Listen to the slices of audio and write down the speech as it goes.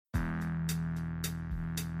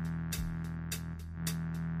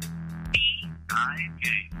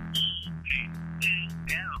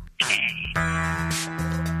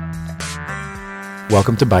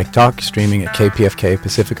Welcome to Bike Talk, streaming at KPFK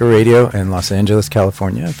Pacifica Radio in Los Angeles,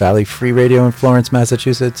 California, Valley Free Radio in Florence,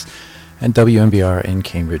 Massachusetts, and WMBR in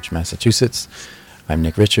Cambridge, Massachusetts. I'm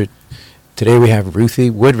Nick Richard. Today we have Ruthie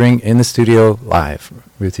Woodring in the studio live.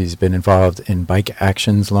 Ruthie's been involved in bike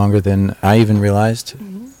actions longer than I even realized.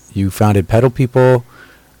 Mm-hmm. You founded Pedal People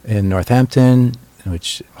in Northampton,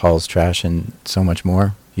 which hauls trash and so much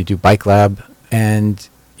more. You do Bike Lab, and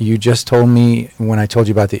you just told me when I told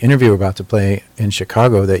you about the interview we're about to play in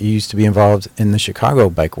Chicago that you used to be involved in the Chicago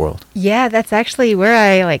bike world. Yeah, that's actually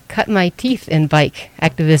where I cut my teeth in bike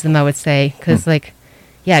activism, I would say, because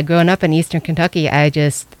growing up in Eastern Kentucky,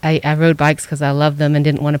 I rode bikes because I loved them and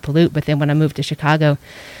didn't want to pollute. But then when I moved to Chicago,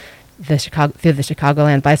 through the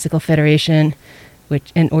Chicagoland Bicycle Federation,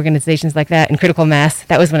 and organizations like that, and Critical Mass,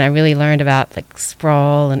 that was when I really learned about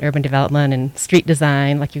sprawl and urban development and street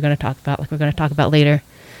design, like we're going to talk about later,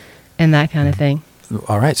 and that kind of thing.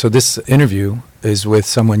 All right, so this interview is with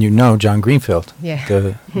someone you know, John Greenfield,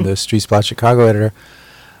 the Street Spot Chicago editor.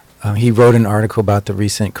 He wrote an article about the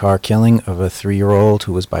recent car killing of a 3-year-old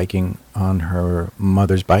who was biking on her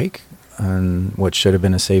mother's bike on what should have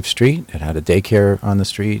been a safe street. It had a daycare on the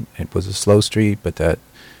street. It was a slow street, but that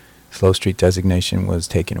slow street designation was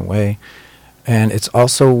taken away. And it's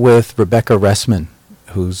also with Rebecca Ressman,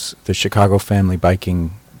 who's the Chicago Family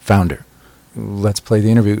Biking founder. Let's play the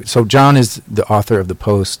interview. So John is the author of the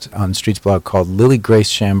post on Streets blog called Lily Grace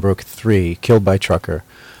Shambrook 3, Killed by Trucker,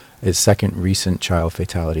 is second recent child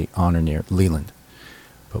fatality on or near Leland.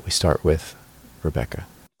 But we start with Rebecca.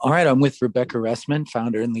 All right, I'm with Rebecca Ressman,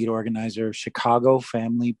 founder and lead organizer of Chicago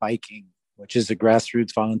Family Biking, which is a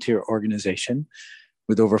grassroots volunteer organization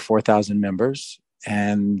with over 4,000 members.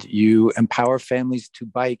 And you empower families to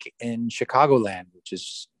bike in Chicagoland, which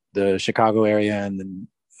is the Chicago area and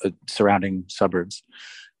the surrounding suburbs.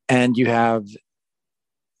 And you have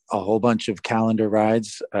a whole bunch of calendar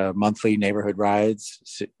rides, monthly neighborhood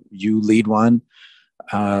rides. You lead one,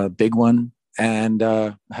 big one. And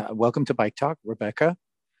welcome to Bike Talk, Rebecca.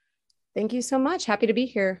 Thank you so much. Happy to be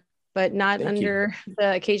here, but not under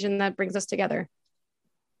the occasion that brings us together.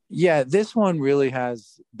 Yeah, this one really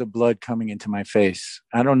has the blood coming into my face.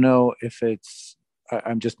 I don't know if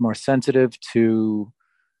I'm just more sensitive to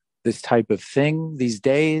this type of thing these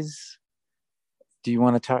days. Do you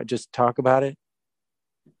want to just talk about it?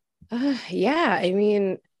 Yeah, I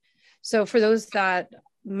mean, so for those that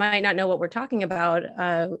might not know what we're talking about,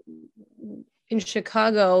 in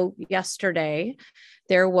Chicago yesterday,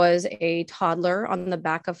 there was a toddler on the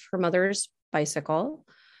back of her mother's bicycle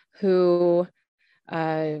who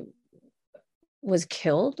was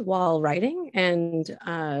killed while riding. And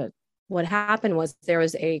what happened was there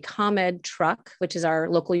was a ComEd truck, which is our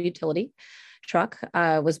local utility truck,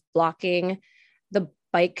 was blocking the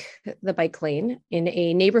bike lane in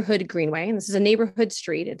a neighborhood greenway. And this is a neighborhood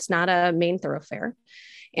street. It's not a main thoroughfare.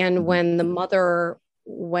 And when the mother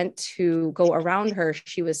went to go around her,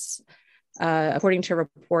 she was, according to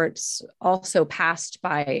reports, also passed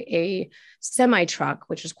by a semi-truck,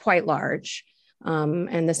 which is quite large.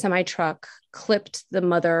 And the semi-truck clipped the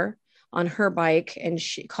mother on her bike and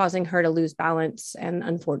causing her to lose balance. And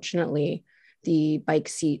unfortunately, the bike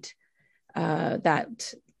seat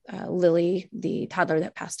that Lily, the toddler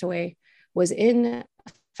that passed away, was in,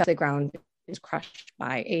 fell to the ground, is crushed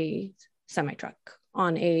by a semi-truck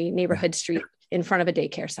on a neighborhood street in front of a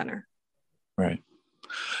daycare center. Right.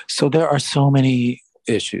 So there are so many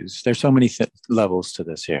issues. There's so many levels to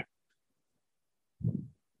this here.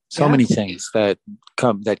 So many things that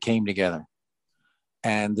came together.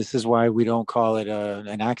 And this is why we don't call it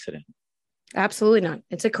an accident. Absolutely not.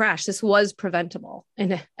 It's a crash. This was preventable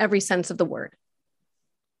in every sense of the word.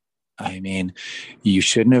 I mean, you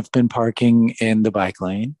shouldn't have been parking in the bike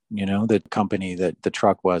lane. You know, the company that the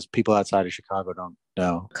truck was. People outside of Chicago don't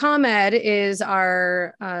know. ComEd is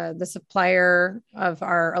the supplier of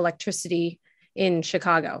our electricity in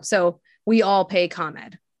Chicago. So we all pay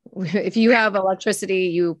ComEd. If you have electricity,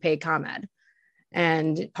 you pay ComEd.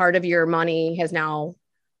 And part of your money has now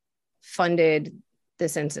funded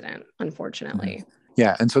this incident, unfortunately. Mm-hmm.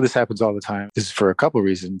 Yeah. And so this happens all the time. This is for a couple of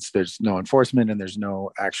reasons. There's no enforcement and there's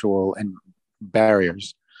no actual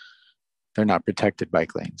barriers. They're not protected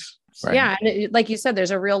bike lanes. Right? Yeah. And like you said,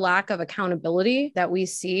 there's a real lack of accountability that we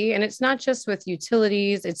see. And it's not just with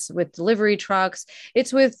utilities, it's with delivery trucks,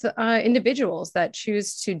 it's with individuals that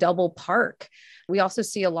choose to double park. We also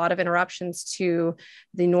see a lot of interruptions to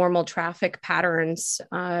the normal traffic patterns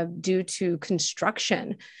due to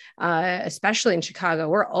construction, especially in Chicago.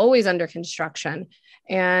 We're always under construction.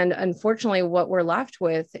 And unfortunately, what we're left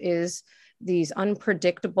with is these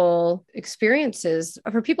unpredictable experiences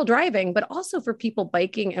for people driving, but also for people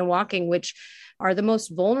biking and walking, which are the most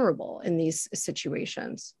vulnerable in these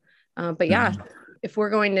situations. But yeah, if we're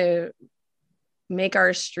going to make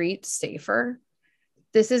our streets safer,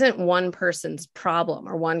 this isn't one person's problem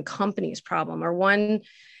or one company's problem or one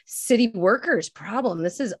city worker's problem.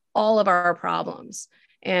 This is all of our problems.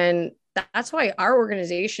 And that's why our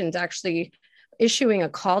organization's actually issuing a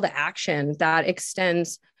call to action that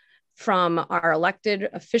extends from our elected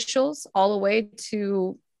officials all the way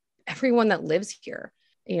to everyone that lives here.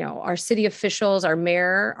 You know, our city officials, our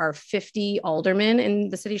mayor, our 50 aldermen in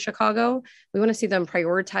the city of Chicago, we want to see them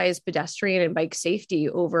prioritize pedestrian and bike safety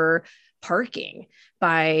over parking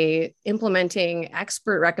by implementing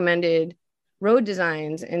expert recommended road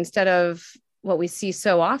designs instead of what we see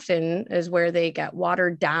so often is where they get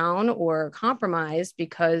watered down or compromised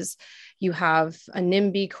because you have a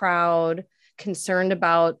NIMBY crowd concerned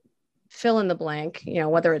about fill in the blank, you know,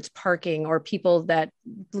 whether it's parking or people that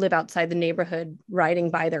live outside the neighborhood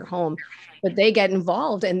riding by their home, but they get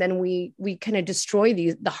involved. And then we kind of destroy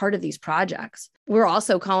the heart of these projects. We're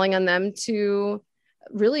also calling on them to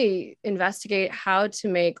really investigate how to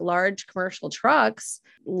make large commercial trucks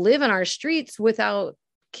live in our streets without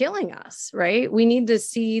killing us, right? We need to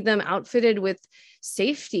see them outfitted with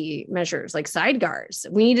safety measures like side guards.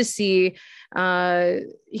 We need to see,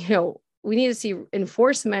 we need to see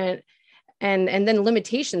enforcement and then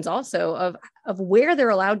limitations also of where they're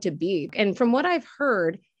allowed to be. And from what I've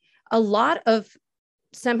heard, a lot of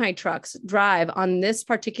semi trucks drive on this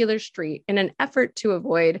particular street in an effort to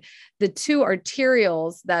avoid the two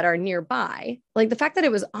arterials that are nearby. Like the fact that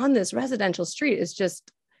it was on this residential street is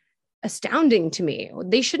just astounding to me.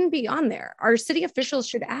 They shouldn't be on there. Our city officials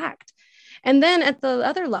should act. And then at the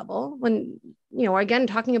other level, when, you know, again,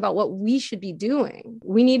 talking about what we should be doing,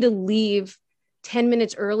 we need to leave 10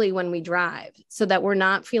 minutes early when we drive so that we're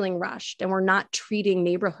not feeling rushed and we're not treating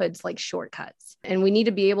neighborhoods like shortcuts. And we need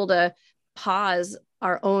to be able to pause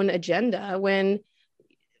our own agenda when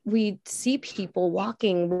we see people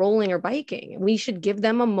walking, rolling, or biking. We should give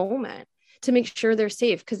them a moment to make sure they're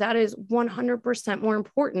safe, because that is 100% more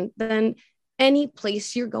important than any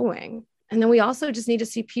place you're going. And then we also just need to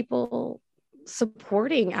see people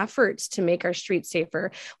supporting efforts to make our streets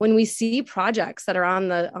safer. When we see projects that are on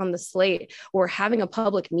the slate or having a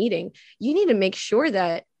public meeting, you need to make sure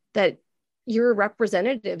that your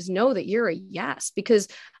representatives know that you're a yes, because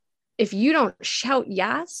if you don't shout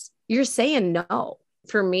yes, you're saying no.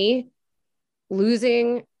 For me,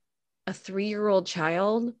 losing a 3-year-old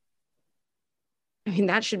child, I mean,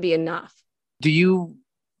 that should be enough. Do you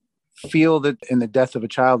feel that in the death of a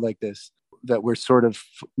child like this, that we're sort of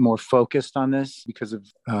more focused on this because of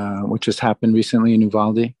what just happened recently in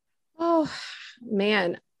Uvalde? Oh,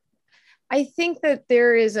 man. I think that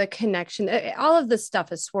there is a connection. All of this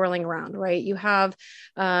stuff is swirling around, right? You have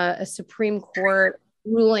a Supreme Court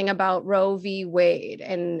ruling about Roe v. Wade,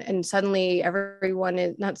 and suddenly everyone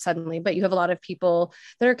is, not suddenly, but you have a lot of people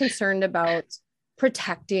that are concerned about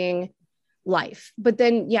protecting life. But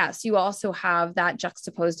then, yes, you also have that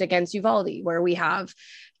juxtaposed against Uvalde, where we have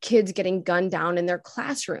kids getting gunned down in their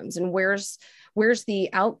classrooms. And where's the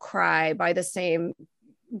outcry by the same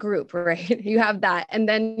group, right? You have that. And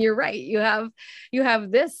then you're right. You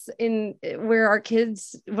have this in where our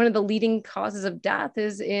kids, one of the leading causes of death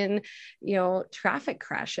is in, traffic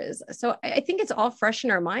crashes. So I think it's all fresh in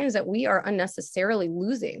our minds that we are unnecessarily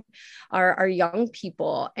losing our young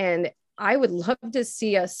people. And I would love to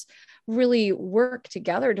see us really work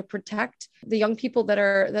together to protect the young people that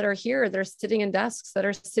are here. They're sitting in desks, that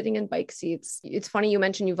are sitting in bike seats. It's funny you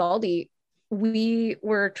mentioned Uvalde. We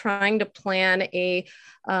were trying to plan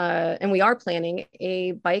and we are planning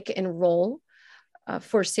a bike and roll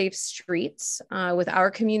for safe streets with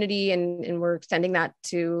our community, and we're extending that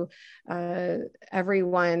to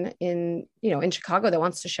everyone in Chicago that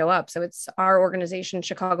wants to show up. So it's our organization,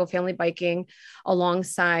 Chicago Family Biking,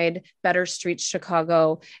 alongside Better Streets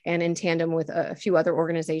Chicago, and in tandem with a few other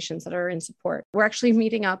organizations that are in support. We're actually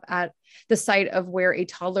meeting up at the site of where a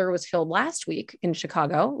toddler was killed last week in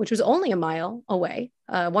Chicago, which was only a mile away,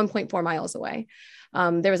 1.4 miles away.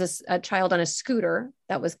 There was a child on a scooter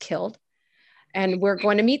that was killed. And we're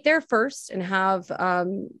going to meet there first and have,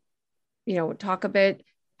 talk a bit,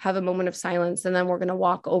 have a moment of silence. And then we're going to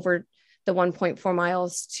walk over the 1.4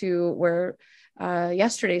 miles to where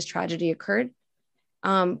yesterday's tragedy occurred.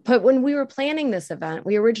 But when we were planning this event,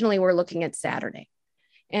 we originally were looking at Saturday,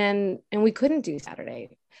 and we couldn't do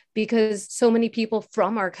Saturday because so many people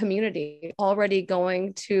from our community already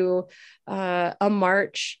going to a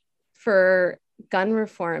march for gun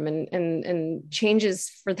reform and changes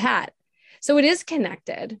for that. So it is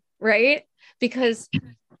connected, right? because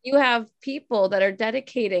you have people that are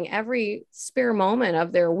dedicating every spare moment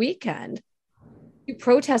of their weekend to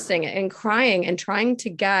protesting and crying and trying to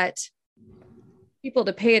get people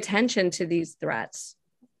to pay attention to these threats.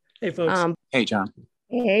 Hey, folks. Hey, John.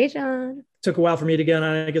 Hey, John. Took a while for me to get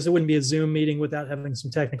on. I guess it wouldn't be a Zoom meeting without having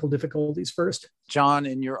some technical difficulties first. John,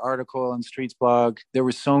 in your article on Streets blog, there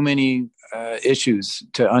were so many issues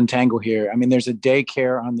to untangle here. I mean, there's a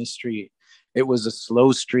daycare on the street. It was a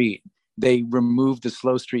slow street. They removed the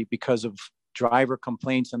slow street because of driver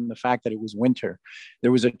complaints and the fact that it was winter.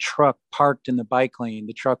 There was a truck parked in the bike lane.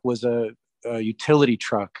 The truck was a utility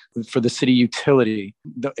truck for the city utility.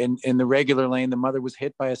 In the regular lane, the mother was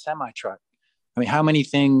hit by a semi truck. I mean, how many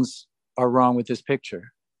things are wrong with this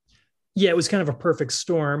picture? Yeah, it was kind of a perfect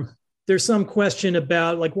storm. There's some question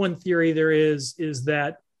about, like, one theory there is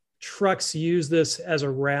that trucks use this as a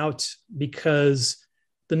route because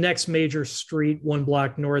the next major street, 1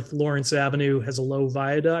 block north, Lawrence Avenue, has a low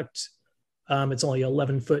viaduct. It's only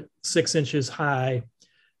 11 foot 6 inches high.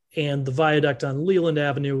 And the viaduct on Leland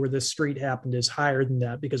Avenue, where this street happened, is higher than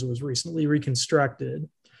that because it was recently reconstructed.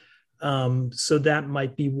 So that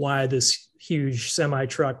might be why this huge semi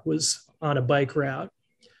truck was on a bike route.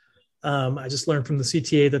 I just learned from the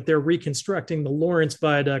CTA that they're reconstructing the Lawrence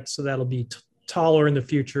Viaduct, so that'll be taller in the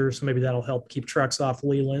future. So maybe that'll help keep trucks off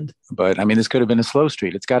Leland. But I mean, this could have been a slow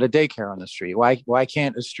street. It's got a daycare on the street. Why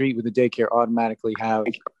can't a street with a daycare automatically have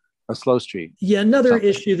a slow street? Yeah, another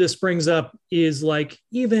issue this brings up is, like,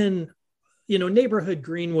 even, neighborhood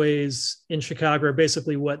greenways in Chicago are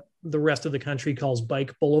basically what the rest of the country calls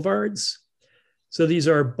bike boulevards. So these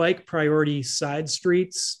are bike priority side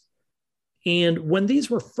streets. And when these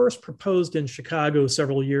were first proposed in Chicago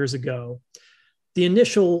several years ago, the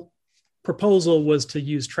initial proposal was to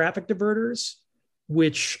use traffic diverters,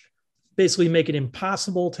 which basically make it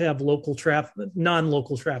impossible to have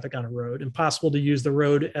non-local traffic on a road, impossible to use the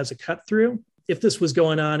road as a cut through. If this was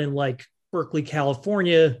going on in, like, Berkeley,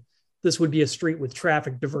 California, this would be a street with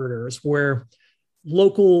traffic diverters where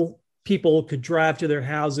local people could drive to their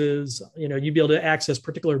houses. You'd be able to access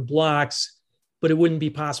particular blocks, but it wouldn't be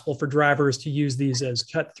possible for drivers to use these as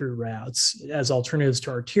cut through routes, as alternatives to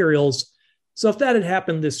arterials. So if that had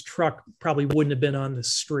happened, this truck probably wouldn't have been on the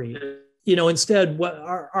street. Instead, what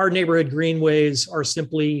our neighborhood greenways are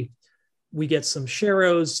simply, we get some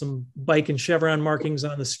sharrows, some bike and chevron markings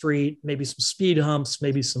on the street, maybe some speed humps,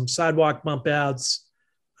 maybe some sidewalk bump outs,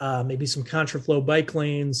 maybe some contraflow bike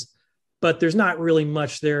lanes, but there's not really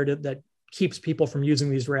much there that keeps people from using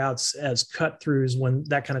these routes as cut throughs when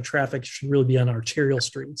that kind of traffic should really be on arterial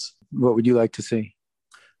streets. What would you like to see?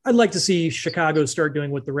 I'd like to see Chicago start doing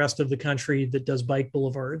what the rest of the country that does bike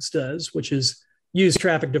boulevards does, which is use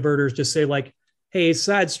traffic diverters to say, like, hey,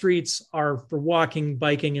 side streets are for walking,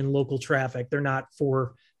 biking, and local traffic. They're not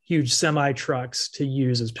for huge semi trucks to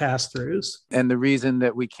use as pass-throughs. And the reason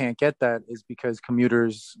that we can't get that is because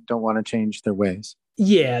commuters don't want to change their ways.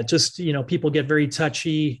 Yeah, just, people get very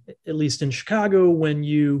touchy, at least in Chicago, when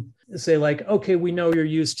you say, like, okay, we know you're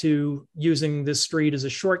used to using this street as a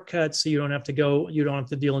shortcut, so you don't have to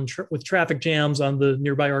deal with traffic jams on the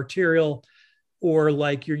nearby arterial, or,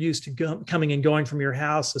 like, you're used to coming and going from your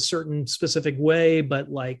house a certain specific way, but,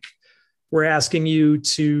 like, we're asking you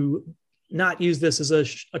to not use this as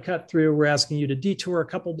a cut through. We're asking you to detour a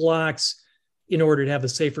couple blocks in order to have a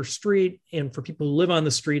safer street. And for people who live on the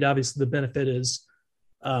street, obviously the benefit is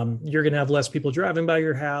you're going to have less people driving by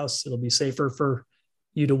your house. It'll be safer for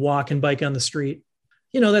you to walk and bike on the street.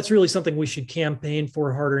 That's really something we should campaign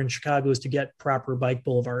for harder in Chicago, is to get proper bike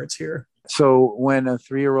boulevards here. So when a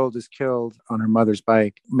 3-year-old is killed on her mother's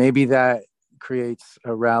bike, maybe that creates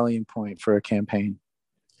a rallying point for a campaign.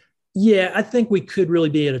 Yeah, I think we could really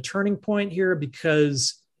be at a turning point here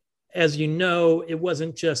because, as you know, it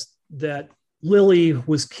wasn't just that Lily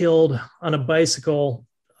was killed on a bicycle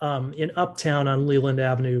in Uptown on Leland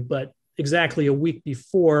Avenue, but exactly a week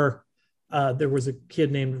before, there was a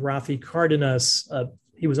kid named Rafi Cardenas.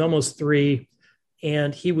 He was almost 3,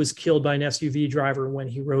 and he was killed by an SUV driver when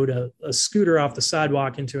he rode a scooter off the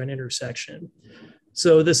sidewalk into an intersection.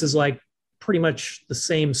 So this is, like, pretty much the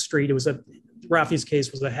same street. Rafi's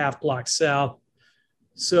case was a half block south.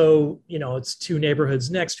 So, it's 2 neighborhoods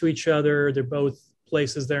next to each other. They're both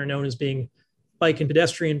places that are known as being bike and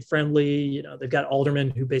pedestrian friendly. They've got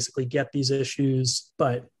aldermen who basically get these issues,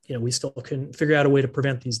 but, we still couldn't figure out a way to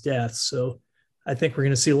prevent these deaths. So I think we're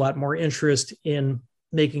going to see a lot more interest in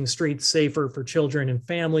making streets safer for children and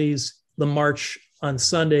families. The march on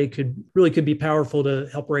Sunday could be powerful to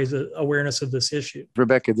help raise awareness of this issue.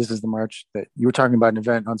 Rebecca, this is the march that you were talking about, an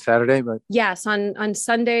event on Saturday, but yes, on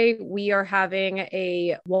Sunday we are having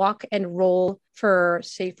a walk and roll for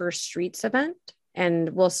Safer Streets event,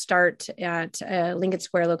 and we'll start at a Lincoln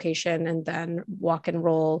Square location and then walk and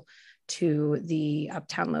roll to the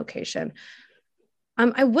Uptown location.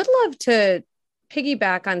 I would love to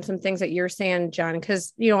piggyback on some things that you're saying, John,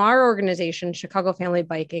 because, our organization, Chicago Family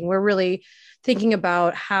Biking, we're really thinking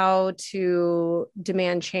about how to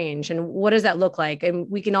demand change and what does that look like? And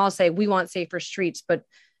we can all say we want safer streets, but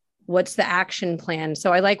what's the action plan?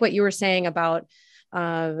 So I like what you were saying about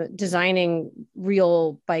designing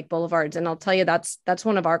real bike boulevards. And I'll tell you, that's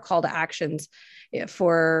one of our call to actions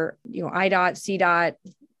for, IDOT, CDOT,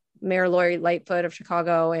 Mayor Lori Lightfoot of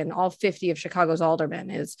Chicago, and all 50 of Chicago's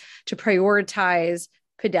aldermen, is to prioritize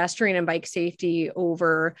pedestrian and bike safety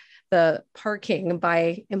over the parking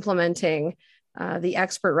by implementing the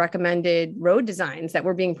expert recommended road designs that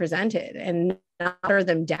were being presented and not water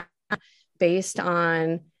them down based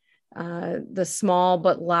on the small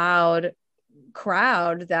but loud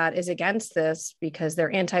crowd that is against this because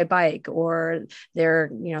they're anti-bike or they're,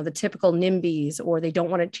 the typical NIMBYs, or they don't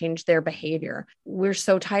want to change their behavior. We're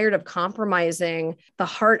so tired of compromising the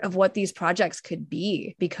heart of what these projects could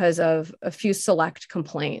be because of a few select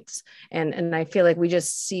complaints. And I feel like we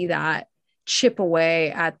just see that chip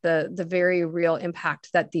away at the very real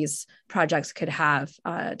impact that these projects could have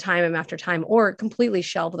time after time, or completely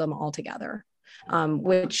shelve them altogether,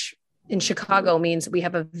 which in Chicago means we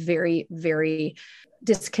have a very, very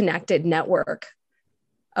disconnected network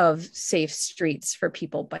of safe streets for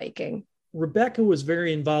people biking. Rebecca was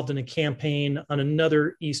very involved in a campaign on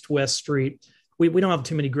another east-west street. We don't have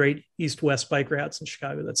too many great east-west bike routes in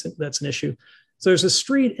Chicago. That's an issue. So there's a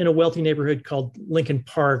street in a wealthy neighborhood called Lincoln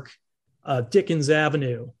Park, Dickens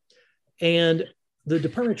Avenue. And the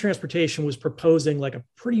Department of Transportation was proposing like a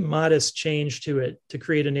pretty modest change to it to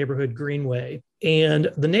create a neighborhood greenway.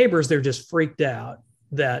 And the neighbors, they're just freaked out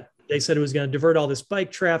that they said it was going to divert all this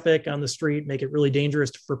bike traffic on the street, make it really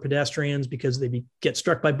dangerous for pedestrians because they get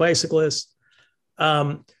struck by bicyclists.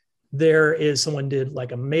 Someone did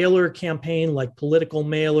like a mailer campaign, like political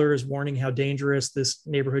mailers warning how dangerous this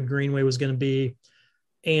neighborhood greenway was going to be.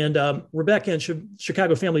 And Rebecca and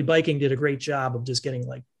Chicago Family Biking did a great job of just getting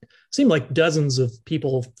seemed like dozens of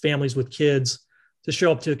people, families with kids, to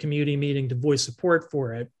show up to a community meeting to voice support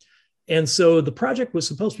for it. And so the project was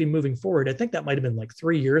supposed to be moving forward. I think that might have been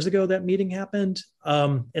 3 years ago that meeting happened.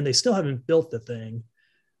 And they still haven't built the thing,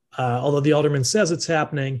 although the alderman says it's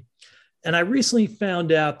happening. And I recently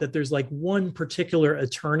found out that there's one particular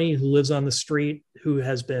attorney who lives on the street who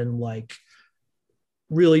has been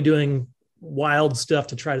really doing wild stuff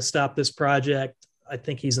to try to stop this project. I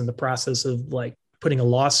think he's in the process of putting a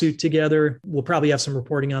lawsuit together. We'll probably have some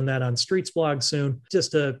reporting on that on Streets blog soon.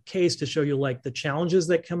 Just a case to show you the challenges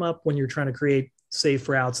that come up when you're trying to create safe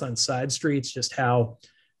routes on side streets, just how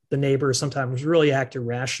the neighbors sometimes really act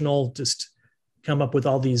irrational, just come up with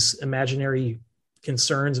all these imaginary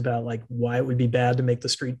concerns about why it would be bad to make the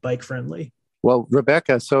street bike friendly. Well,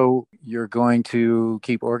 Rebecca, so you're going to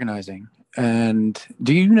keep organizing. And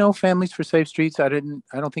do you know Families for Safe Streets? I don't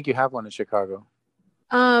think you have one in Chicago.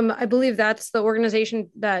 I believe that's the organization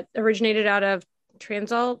that originated out of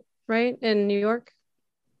Transalt, right? In New York.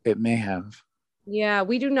 It may have. Yeah,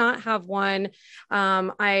 we do not have one.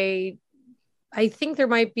 I think there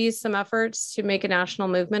might be some efforts to make a national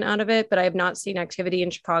movement out of it, but I have not seen activity in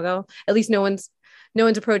Chicago. At least no one's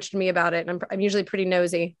approached me about it. I'm usually pretty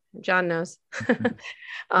nosy. John knows.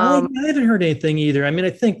 I haven't heard anything either. I mean, I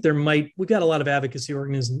think we've got a lot of advocacy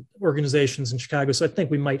organizations in Chicago. So I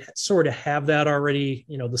think we might sort of have that already,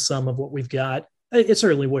 the sum of what we've got. It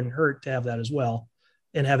certainly wouldn't hurt to have that as well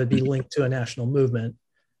and have it be linked to a national movement.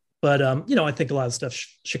 But, I think a lot of stuff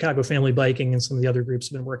Chicago Family Biking and some of the other groups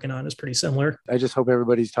have been working on is pretty similar. I just hope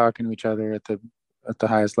everybody's talking to each other at the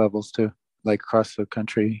highest levels too, across the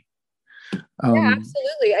country. Yeah,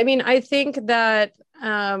 absolutely. I mean, I think that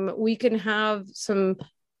we can have some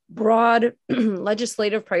broad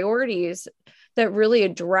legislative priorities that really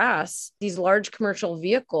address these large commercial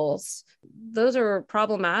vehicles. Those are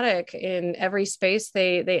problematic in every space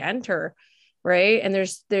they enter, right? And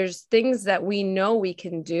there's things that we know we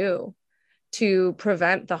can do to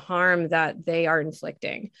prevent the harm that they are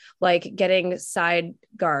inflicting, like getting side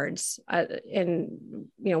guards,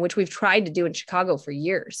 which we've tried to do in Chicago for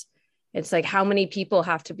years. It's how many people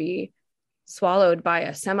have to be swallowed by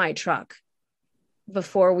a semi truck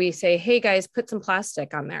before we say, hey guys, put some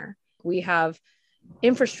plastic on there. We have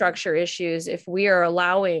infrastructure issues if we are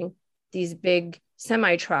allowing these big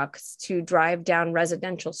semi trucks to drive down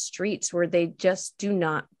residential streets where they just do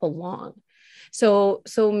not belong. So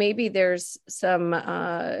maybe there's some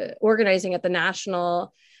organizing at the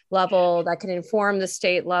national level that can inform the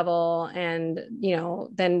state level, and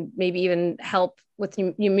then maybe even help with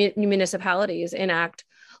municipalities enact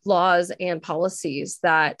laws and policies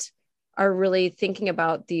that are really thinking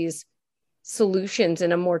about these solutions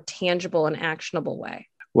in a more tangible and actionable way.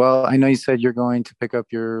 Well, I know you said you're going to pick up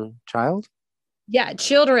your child. Yeah,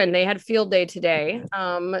 children, they had field day today.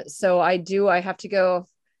 So I have to go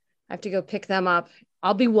pick them up.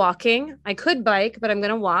 I'll be walking. I could bike, but I'm going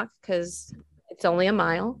to walk because it's only a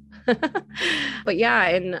mile. But yeah,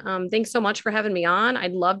 and thanks so much for having me on.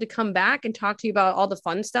 I'd love to come back and talk to you about all the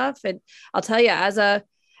fun stuff. And I'll tell you, as a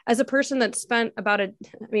person that's spent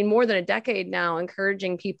more than a decade now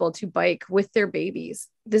encouraging people to bike with their babies,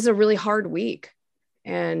 this is a really hard week.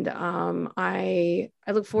 And I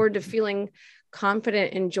look forward to feeling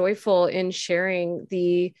confident and joyful in sharing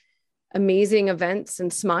the amazing events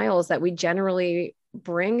and smiles that we generally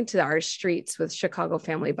bring to our streets with Chicago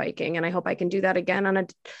Family Biking. And I hope I can do that again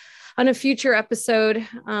on a future episode.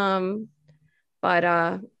 But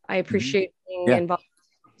I appreciate being involved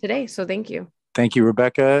today. So thank you. Thank you,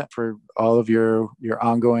 Rebecca, for all of your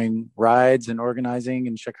ongoing rides and organizing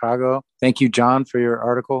in Chicago. Thank you, John, for your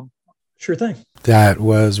article. Sure thing. That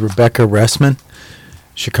was Rebecca Ressman,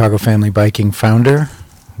 Chicago Family Biking founder,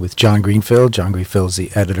 with John Greenfield. John Greenfield is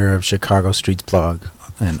the editor of Chicago Streets blog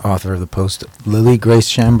and author of the post Lily Grace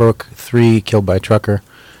Shambrook, 3 killed by trucker,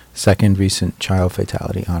 second recent child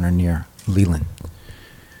fatality on or near Leland.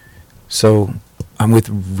 So I'm with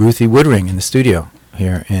Ruthie Woodring in the studio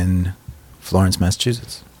here in Florence,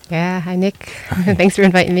 Massachusetts. Yeah, hi Nick. Hi. Thanks for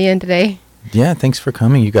inviting me in today. Yeah, thanks for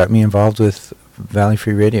coming. You got me involved with Valley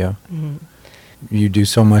Free Radio. Mm-hmm. You do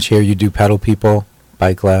so much here. You do Pedal People,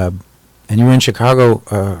 Bike Lab, and you were in Chicago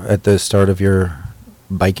at the start of your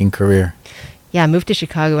biking career. Yeah, I moved to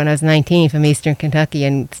Chicago when I was 19 from Eastern Kentucky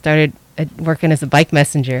and started working as a bike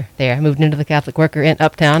messenger there. I moved into the Catholic Worker in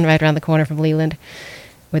Uptown, right around the corner from Leland,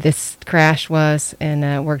 where this crash was,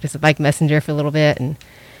 and worked as a bike messenger for a little bit. And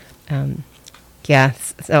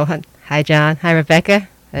so hi John, hi Rebecca.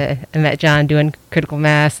 I met John doing critical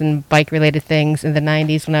mass and bike-related things in the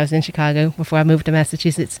 90s when I was in Chicago before I moved to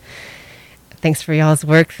Massachusetts. Thanks for y'all's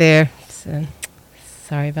work there. So,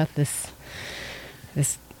 sorry about this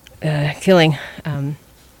killing.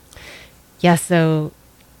 So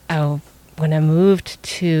when I moved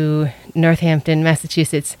to Northampton,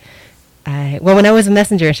 Massachusetts, when I was a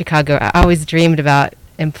messenger in Chicago, I always dreamed about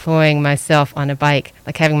employing myself on a bike,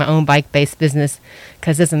 like having my own bike-based business,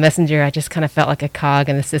 because as a messenger, I just kind of felt like a cog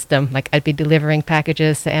in the system. Like I'd be delivering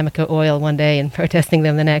packages to Amoco Oil one day and protesting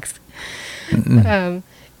them the next. And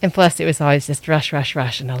plus, it was always just rush, rush,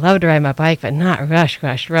 rush. And I loved to ride my bike, but not rush,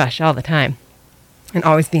 rush, rush all the time. And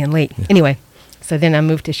always being late. Yeah. Anyway, so then I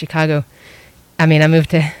moved to Chicago. I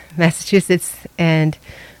moved to Massachusetts, and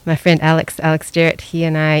my friend Alex Jarrett, he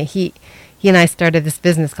and I started this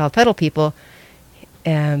business called Pedal People.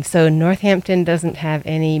 So Northampton doesn't have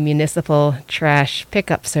any municipal trash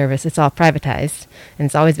pickup service. It's all privatized, and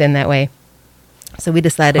it's always been that way. So we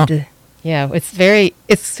decided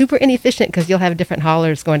it's super inefficient because you'll have different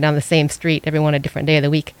haulers going down the same street, everyone a different day of the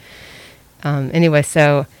week.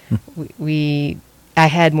 So I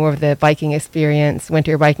had more of the biking experience,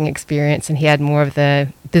 winter biking experience, and he had more of the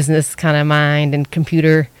business kind of mind and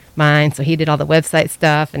computer mind. So he did all the website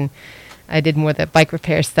stuff, and I did more of the bike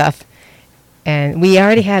repair stuff. And we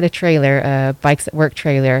already had a trailer, a Bikes at Work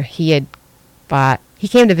trailer. He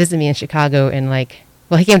came to visit me in Chicago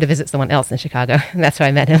he came to visit someone else in Chicago, and that's how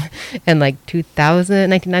I met him in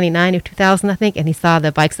 1999 or 2000, I think. And he saw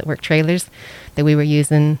the Bikes at Work trailers that we were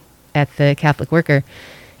using at the Catholic Worker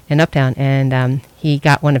in Uptown. And he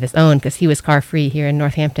got one of his own because he was car free here in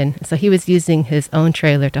Northampton. So he was using his own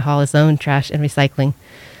trailer to haul his own trash and recycling.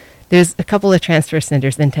 There's a couple of transfer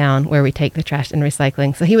centers in town where we take the trash and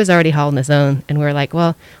recycling. So he was already hauling his own. And we're like,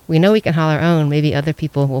 well, we know we can haul our own. Maybe other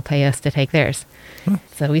people will pay us to take theirs.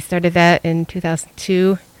 So we started that in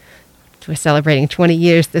 2002. We're celebrating 20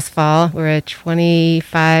 years this fall. We're a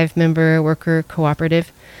 25-member worker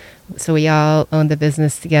cooperative. So we all own the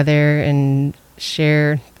business together and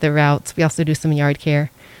share the routes. We also do some yard care.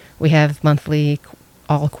 We have monthly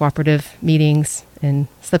all cooperative meetings and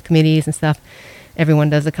subcommittees and stuff. Everyone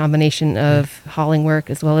does a combination of hauling work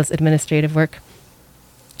as well as administrative work.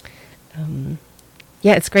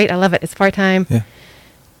 It's great. I love it. It's part-time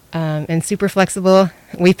and super flexible.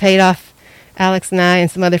 We paid off, Alex and I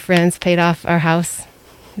and some other friends paid off our house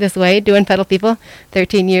this way, doing Pedal People,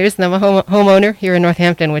 13 years. And I'm a homeowner here in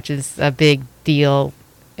Northampton, which is a big deal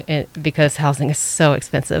because housing is so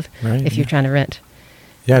expensive if you're trying to rent.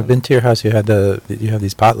 Yeah, I've been to your house. You have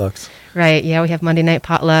these potlucks. Right. Yeah, we have Monday night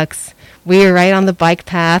potlucks. We are right on the bike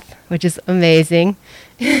path, which is amazing.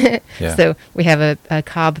 So we have a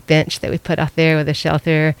cob bench that we put out there with a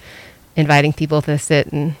shelter, inviting people to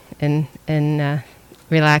sit and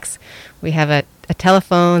relax. We have a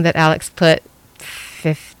telephone that Alex put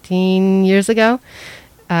 15 years ago.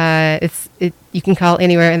 You can call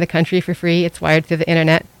anywhere in the country for free. It's wired through the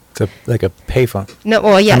internet. It's like a payphone. No,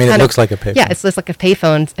 well, yeah. I mean, it looks like a payphone. Yeah, it's just like a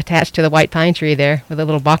payphone attached to the white pine tree there with a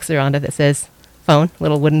little box around it that says phone,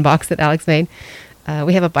 little wooden box that Alex made.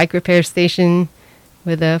 We have a bike repair station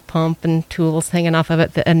with a pump and tools hanging off of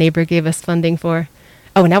it that a neighbor gave us funding for.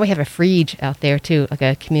 Oh, now we have a fridge out there too, like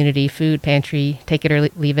a community food pantry, take it or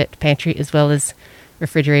leave it pantry, as well as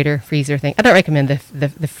refrigerator, freezer thing. I don't recommend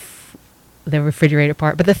the refrigerator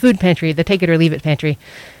part, but the food pantry, the take it or leave it pantry,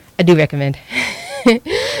 I do recommend.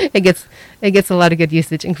 It gets a lot of good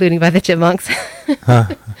usage, including by the chipmunks.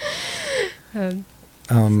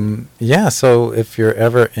 So if you're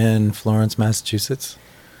ever in Florence, Massachusetts.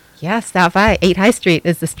 Yeah, stop by. 8 High Street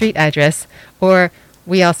is the street address, or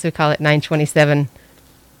we also call it 927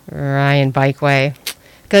 Ryan Bikeway.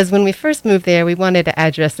 Because when we first moved there, we wanted an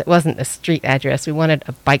address that wasn't a street address. We wanted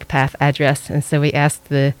a bike path address, and so we asked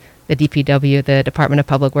the DPW, the Department of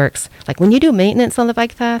Public Works, like, when you do maintenance on the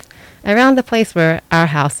bike path around the place where our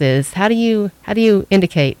house is, how do you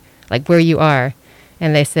indicate like where you are?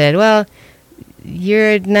 And they said, well,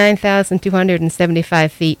 you're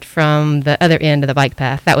 9,275 feet from the other end of the bike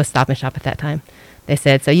path. That was Stop and Shop at that time. They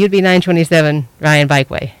said, so you'd be 927 Ryan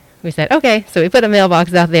Bikeway. We said, okay. So we put a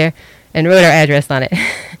mailbox out there and wrote our address on it.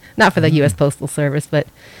 Not for the U.S. Postal Service, but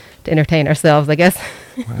to entertain ourselves, I guess.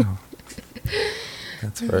 Wow.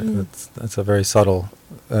 That's a very subtle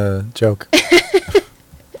joke.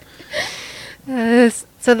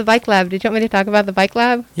 So the Bike Lab, did you want me to talk about the Bike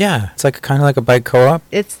Lab? Yeah, it's like kind of like a bike co-op.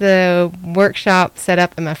 It's the workshop set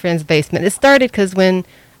up in my friend's basement. It started because when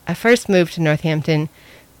I first moved to Northampton,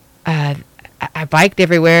 I biked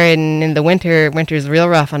everywhere, and in the winter's real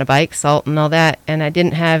rough on a bike, salt and all that, and I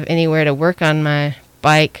didn't have anywhere to work on my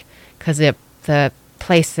bike because the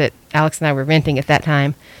place that Alex and I were renting at that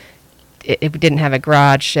time, it didn't have a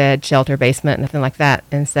garage, shed, shelter, basement, nothing like that.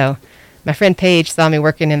 And so my friend Paige saw me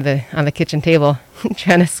working on the kitchen table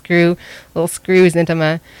trying to screw little screws into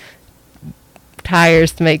my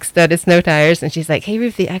tires to make studded snow tires. And she's like, hey,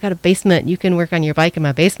 Ruthie, I got a basement. You can work on your bike in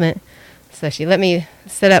my basement. So she let me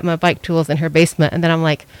set up my bike tools in her basement. And then I'm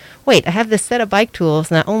like, wait, I have this set of bike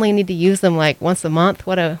tools and I only need to use them like once a month.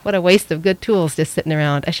 What a waste of good tools just sitting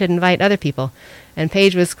around. I should invite other people. And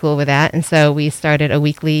Paige was cool with that. And so we started a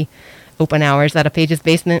weekly open hours out of Paige's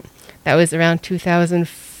basement. That was around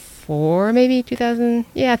 2004, maybe 2000.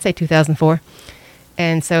 Yeah, I'd say 2004.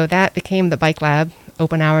 And so that became the Bike Lab,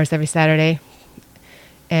 open hours every Saturday.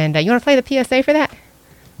 And you want to play the PSA for that?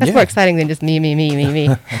 That's more exciting than just me.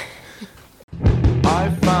 I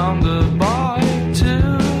found a bike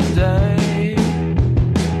today.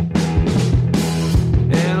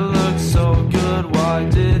 It looks so good, why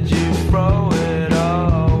did you throw it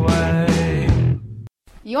away?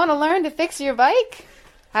 You want to learn to fix your bike?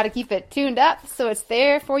 How to keep it tuned up so it's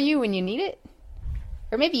there for you when you need it?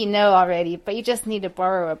 Or maybe you know already, but you just need to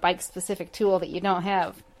borrow a bike-specific tool that you don't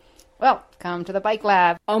have. Well, come to the Bike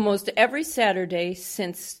Lab. Almost every Saturday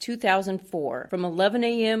since 2004, from 11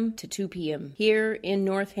 a.m. to 2 p.m., here in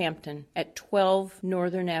Northampton at 12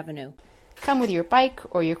 Northern Avenue. Come with your bike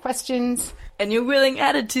or your questions. And your willing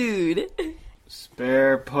attitude.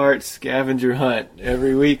 Spare parts scavenger hunt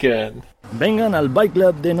every weekend. Vengan al Bike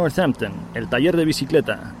Lab de Northampton, el taller de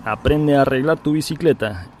bicicleta. Aprende a arreglar tu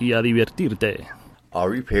bicicleta y a divertirte. All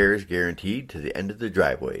repairs guaranteed to the end of the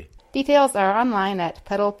driveway. Details are online at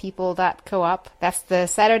pedalpeople.coop. That's the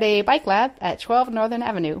Saturday Bike Lab at 12 Northern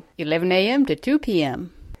Avenue, 11 a.m. to 2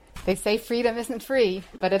 p.m. They say freedom isn't free,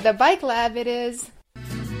 but at the Bike Lab it is.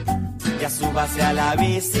 Ya súbase a la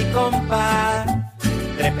bici, compa.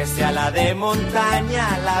 Trépese a la de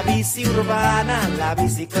montaña, la bici urbana, la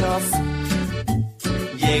bici cross.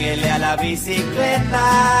 Lléguele a la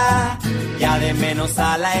bicicleta, ya de menos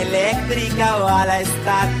a la eléctrica o a la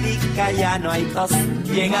estática, ya no hay tos.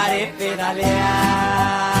 Llegaré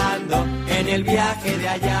pedaleando en el viaje de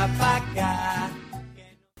allá para acá.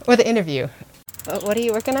 Or the interview. What are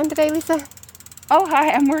you working on today, Lisa? Oh,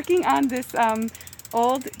 hi. I'm working on this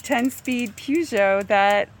old 10-speed Peugeot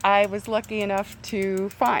that I was lucky enough to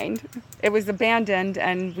find. It was abandoned,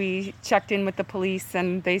 and we checked in with the police,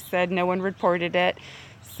 and they said no one reported it.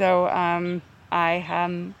 So I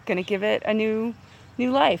am going to give it a new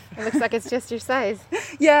new life. It looks like it's just your size.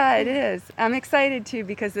 Yeah, it is. I'm excited too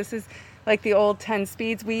because this is like the old 10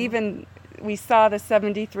 speeds. We saw the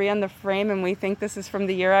 73 on the frame and we think this is from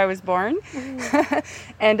the year I was born.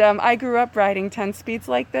 And I grew up riding 10 speeds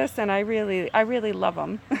like this and I really love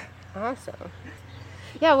them. Awesome.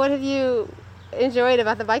 Yeah, what have you enjoyed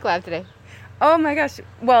about the Bike Lab today? Oh my gosh.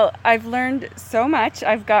 Well, I've learned so much.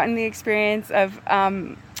 I've gotten the experience of,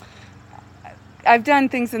 I've done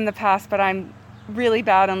things in the past, but I'm really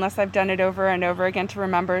bad unless I've done it over and over again to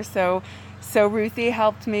remember. So Ruthie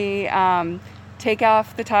helped me take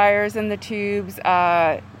off the tires and the tubes,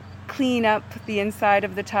 clean up the inside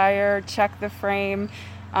of the tire, check the frame,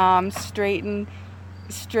 straighten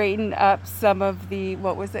up some of the,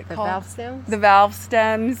 what was it called? The valve stems? The valve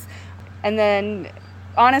stems. And then,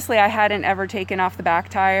 honestly, I hadn't ever taken off the back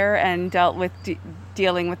tire and dealt with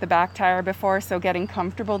dealing with the back tire before, so getting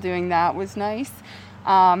comfortable doing that was nice.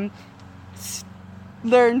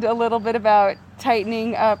 Learned a little bit about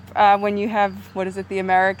tightening up when you have, the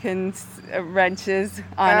American wrenches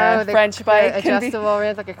on a French bike. Adjustable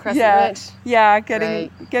wrench, like a crescent wrench. Yeah,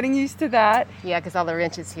 getting used to that. Yeah, because all the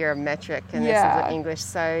wrenches here are metric, and this is an English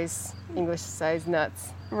size nuts.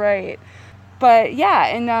 Right. But yeah,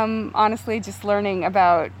 and honestly, just learning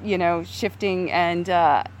about, shifting and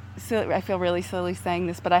I feel really silly saying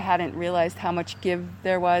this, but I hadn't realized how much give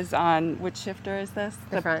there was on, which shifter is this?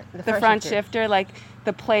 The front shifter, like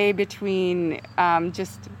the play between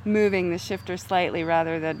just moving the shifter slightly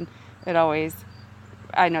rather than it always,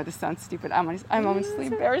 I know this sounds stupid, I'm honestly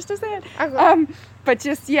embarrassed to say it. But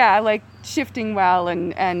just, like shifting well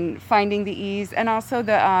and finding the ease, and also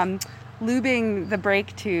the lubing the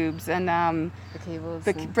brake tubes and the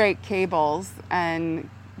brake cables and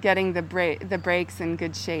getting the brakes in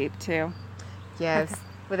good shape too. Yes,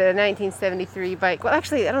 with a 1973 bike. Well,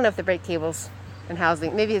 actually, I don't know if the brake cables and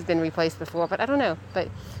housing maybe has been replaced before, but I don't know. But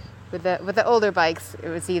with the older bikes, it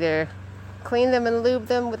was either clean them and lube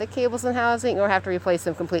them with the cables and housing, or have to replace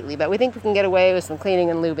them completely. But we think we can get away with some cleaning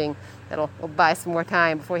and lubing. We'll buy some more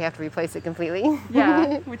time before we have to replace it completely.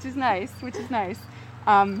 Yeah, which is nice.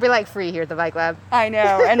 We're like free here at the Bike Lab. I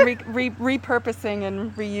know, and repurposing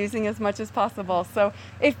and reusing as much as possible. So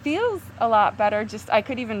it feels a lot better. I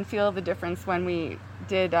could even feel the difference when we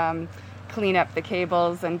did clean up the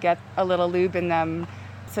cables and get a little lube in them.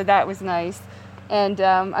 So that was nice. And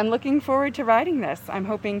I'm looking forward to riding this. I'm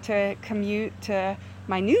hoping to commute to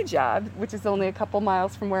my new job, which is only a couple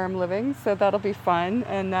miles from where I'm living. So that'll be fun.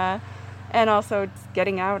 And also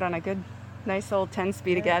getting out on a good, nice old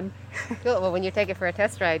 10-speed again. Cool. Well, when you take it for a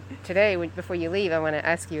test ride today, before you leave, I want to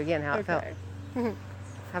ask you again how it felt.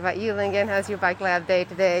 How about you, Lingen? How's your Bike Lab day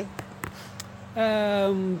today?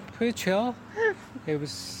 Pretty chill. It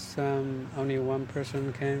was only one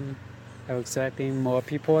person came. I was expecting more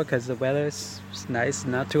people because the weather is nice,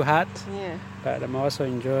 not too hot. Yeah. But I'm also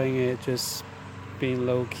enjoying it, just being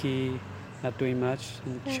low key, not doing much,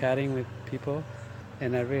 and chatting with people.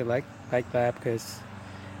 And I really like Bike Lab because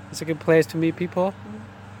it's a good place to meet people,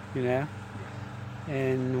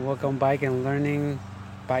 and walk on bike and learning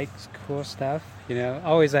bikes, cool stuff.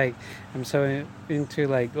 Always I'm so into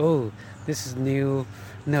this is new.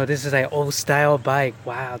 No, this is old style bike.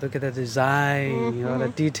 Wow, look at the design. The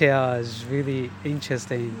detail is really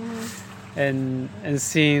interesting, and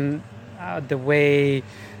seeing the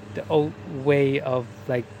old way of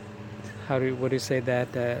what do you say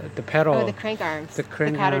that the pedal? Oh, the crank arms. The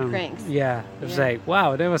powdered cranks. Yeah, it was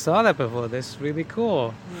wow, never saw that before. That's really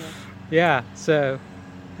cool. Yeah, so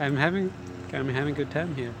I'm having a good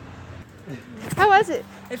time here. How was it?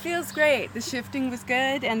 It feels great. The shifting was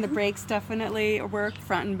good, and the brakes definitely worked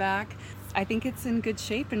front and back. I think it's in good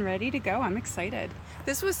shape and ready to go. I'm excited.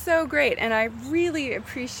 This was so great, and I really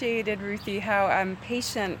appreciated, Ruthie, how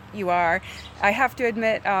patient you are. I have to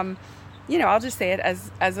admit, I'll just say it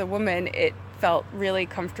as a woman, it felt really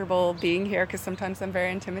comfortable being here because sometimes I'm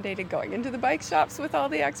very intimidated going into the bike shops with all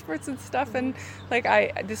the experts and stuff, and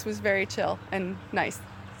this was very chill and nice.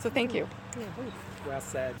 So thank you. Well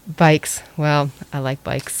said. Bikes. Well, I like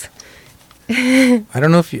bikes. I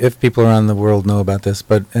don't know if people around the world know about this,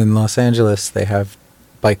 but in Los Angeles they have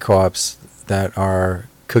bike co-ops that are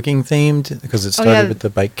cooking themed because it started with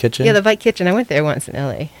the bike kitchen. Yeah, the bike kitchen. I went there once in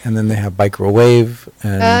LA. And then they have Bike Wave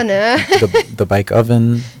and the bike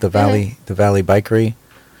oven, the Valley Bikery.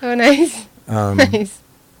 Oh, nice. Nice.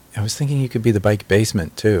 I was thinking you could be the bike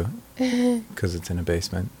basement too, because it's in a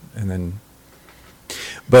basement, and then.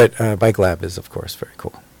 But Bike Lab is, of course, very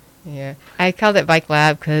cool. Yeah. I called it Bike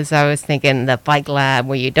Lab because I was thinking the Bike Lab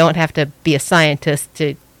where you don't have to be a scientist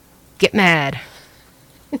to get mad.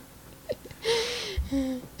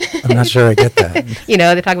 I'm not sure I get that.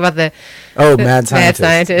 They talk about the mad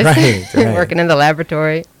scientist. Right. Working in the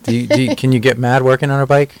laboratory. Can you get mad working on a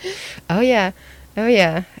bike? Oh yeah.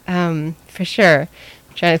 For sure.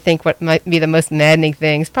 I'm trying to think what might be the most maddening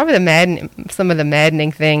things. Probably some of the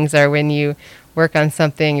maddening things are when you work on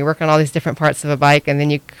something, you work on all these different parts of a bike, and then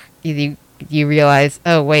you realize,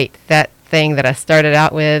 oh wait, that thing that I started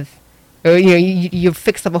out with, you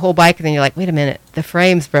fix up a whole bike, and then you're like, wait a minute, the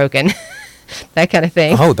frame's broken. That kind of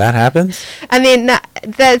thing. Oh, that happens? I mean,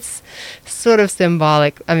 that's sort of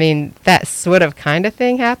symbolic. I mean, that sort of kind of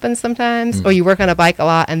thing happens sometimes. Or you work on a bike a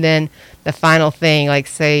lot, and then the final thing, like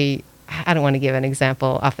say, I don't want to give an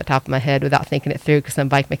example off the top of my head without thinking it through, because some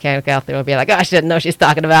bike mechanic out there will be like, oh, she doesn't know what she's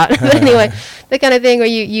talking about. But anyway, the kind of thing where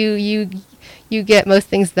you get most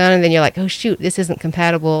things done, and then you're like, oh shoot, this isn't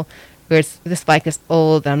compatible. Whereas this bike is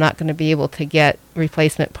old, I'm not going to be able to get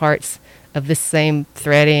replacement parts of this same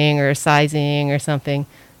threading or sizing or something.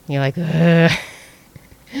 And you're like, ugh.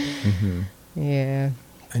 Yeah.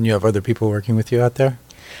 And you have other people working with you out there?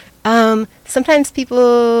 Sometimes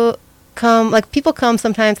people come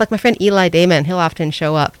sometimes, like my friend Eli Damon, he'll often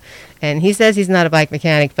show up, and he says he's not a bike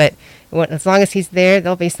mechanic, but as long as he's there,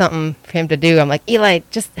 there'll be something for him to do. I'm like, Eli,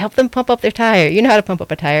 just help them pump up their tire. You know how to pump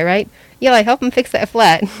up a tire, right? Eli, help them fix that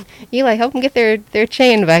flat. Eli, help them get their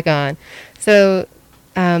chain back on. So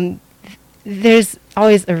there's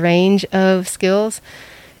always a range of skills,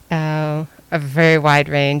 a very wide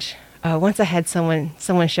range. Once I had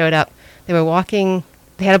someone showed up. They were walking.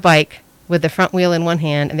 They had a bike with the front wheel in one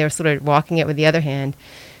hand, and they were sort of walking it with the other hand.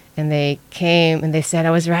 And they came and they said,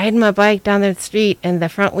 I was riding my bike down the street, and the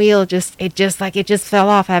front wheel just fell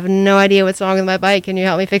off. I have no idea what's wrong with my bike. Can you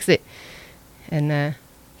help me fix it? And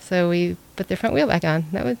so we put the front wheel back on.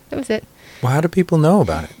 That was it. Well, how do people know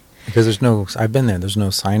about it? Because I've been there. There's no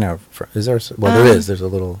sign out. Is there? Well, there is. There's a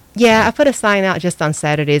little. Yeah, I put a sign out just on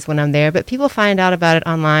Saturdays when I'm there, but people find out about it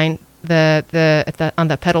online. On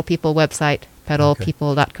the Pedal People website,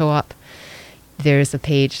 pedalpeople.coop. There's a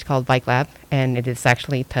page called Bike Lab, and it is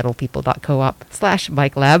actually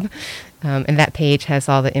pedalpeople.coop/Bike Lab. And that page has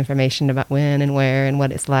all the information about when and where and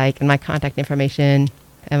what it's like, and my contact information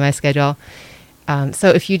and my schedule. So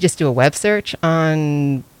if you just do a web search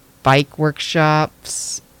on bike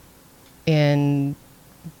workshops in,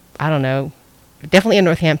 I don't know, definitely in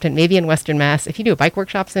Northampton, maybe in Western Mass. If you do bike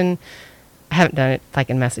workshops I haven't done it like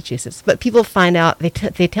in Massachusetts, but people find out, they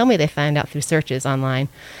tell me they find out through searches online.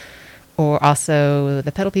 Or also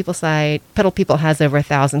the Pedal People site. Pedal People has over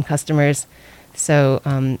 1,000 customers. So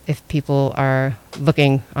if people are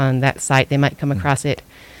looking on that site, they might come across it.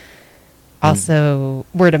 Also,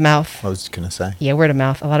 word of mouth. I was going to say. Yeah, word of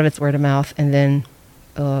mouth. A lot of it's word of mouth. And then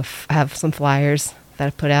I have some flyers that I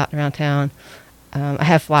put out around town. I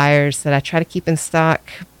have flyers that I try to keep in stock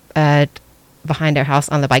behind our house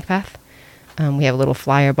on the bike path. We have a little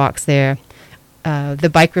flyer box there. The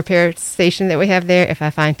bike repair station that we have there, if I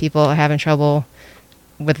find people are having trouble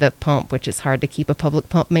with the pump, which is hard to keep a public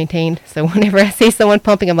pump maintained. So whenever I see someone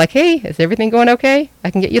pumping, I'm like, hey, is everything going okay?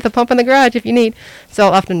 I can get you the pump in the garage if you need. So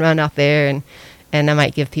I'll often run out there, and I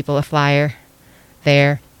might give people a flyer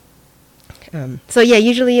there. So yeah,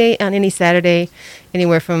 usually on any Saturday,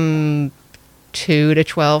 anywhere from 2 to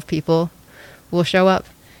 12 people will show up.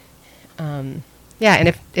 Yeah,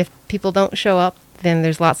 and if people don't show up, then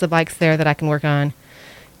there's lots of bikes there that I can work on,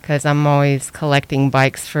 because I'm always collecting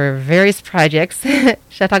bikes for various projects. Should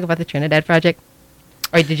I talk about the Trinidad project?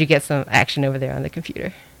 Or did you get some action over there on the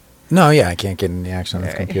computer? No, yeah, I can't get any action on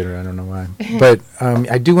the computer. I don't know why. But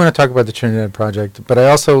I do want to talk about the Trinidad project, but I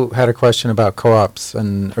also had a question about co-ops,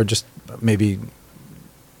 or just maybe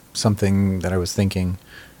something that I was thinking,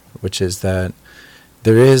 which is that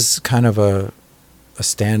there is kind of a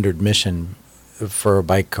standard mission for a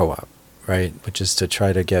bike co-op, right? Which is to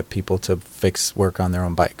try to get people to work on their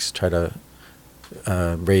own bikes, try to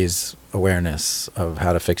raise awareness of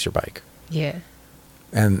how to fix your bike. Yeah.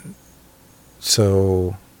 And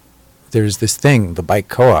so there's this thing, the bike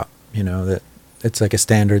co-op, that it's like a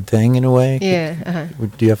standard thing in a way. Yeah. Uh-huh.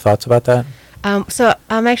 Do you have thoughts about that? So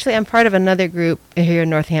I'm part of another group here in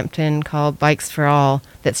Northampton called Bikes for All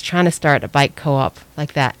that's trying to start a bike co-op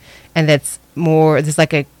like that. And there's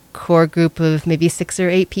like a core group of maybe 6 or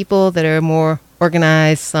 8 people that are more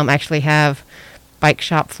organized. Some actually have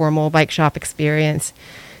formal bike shop experience.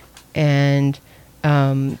 And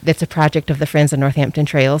it's a project of the Friends of Northampton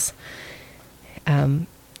Trails.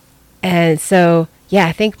 And so, yeah,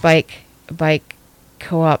 I think bike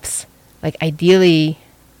co-ops, like ideally,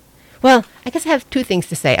 well, I guess I have 2 things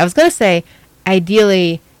to say. I was going to say,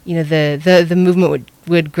 ideally, the movement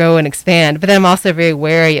would grow and expand, but then I'm also very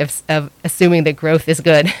wary of assuming that growth is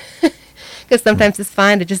good. Because Because sometimes it's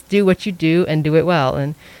fine to just do what you do and do it well,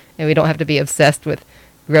 and we don't have to be obsessed with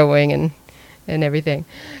growing and everything.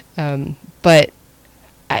 But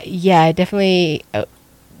I definitely,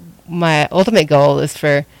 my ultimate goal is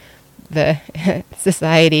for the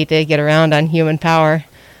society to get around on human power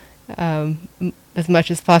as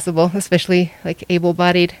much as possible, especially like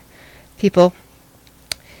able-bodied people.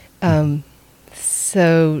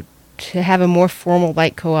 So to have a more formal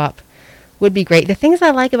bike co-op would be great. The things I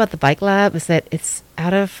like about the Bike Lab is that it's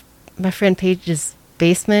out of my friend Paige's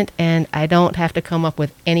basement, and I don't have to come up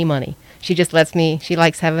with any money. She just lets me. She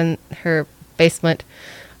likes having her basement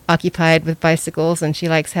occupied with bicycles, and she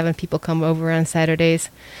likes having people come over on Saturdays.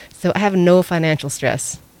 So I have no financial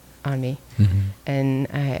stress on me, and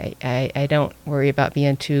I don't worry about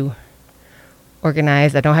being too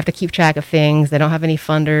organized. I don't have to keep track of things. I don't have any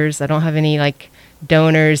funders. I don't have any like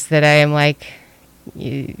donors that I am like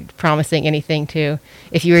promising anything to.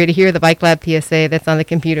 If you were to hear the Bike Lab PSA that's on the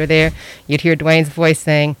computer there, you'd hear Dwayne's voice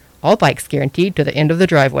saying, "All bikes guaranteed to the end of the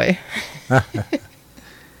driveway."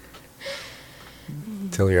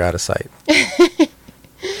 Till you're out of sight.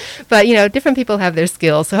 But, you know, different people have their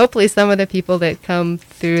skills. So hopefully some of the people that come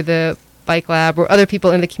through the Bike Lab or other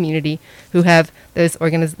people in the community who have those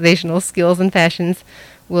organizational skills and passions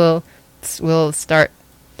will start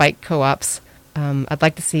bike co-ops. I'd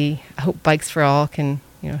like to see, I hope Bikes for All can,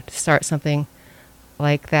 you know, start something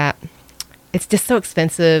like that. It's just so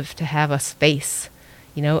expensive to have a space,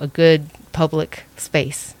 you know, a good public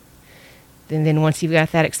space. And then once you've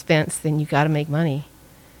got that expense, then you got to make money.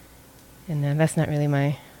 And that's not really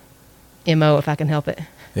my MO if I can help it.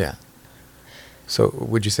 Yeah. So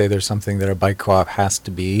would you say there's something that a bike co-op has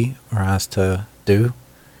to be or has to do?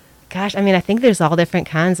 Gosh, I mean, I think there's all different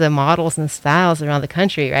kinds of models and styles around the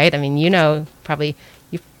country, right? I mean, you know, probably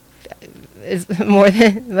is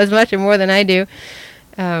as much or more than I do.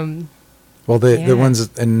 Well, the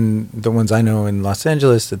ones I know in Los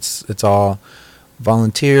Angeles, it's all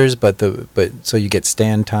volunteers, but so you get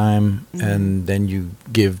stand time, and then you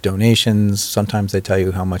give donations. Sometimes they tell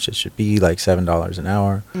you how much it should be, like $7 an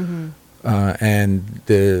hour. And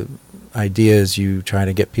the idea is you try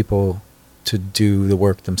to get people to do the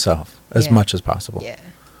work themselves as much as possible. Yeah.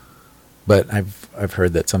 But I've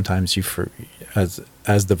heard that sometimes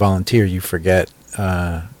as the volunteer you forget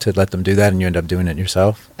to let them do that, and you end up doing it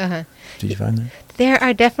yourself. Did you find that? There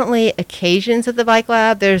are definitely occasions at the Bike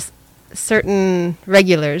Lab. There's certain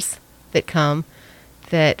regulars that come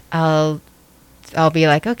that I'll be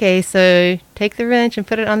like, okay, so take the wrench and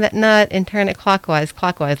put it on that nut and turn it clockwise,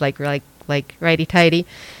 like righty-tighty,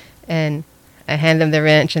 and I hand them the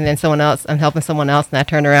wrench, and then I'm helping someone else, and I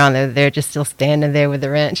turn around, they're just still standing there with the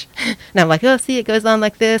wrench, and I'm like, oh, see, it goes on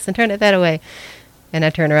like this, and turn it that way, and I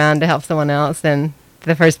turn around to help someone else, and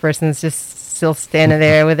the first person's just still standing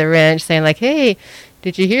there with a wrench, saying like, hey,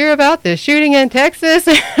 did you hear about the shooting in Texas?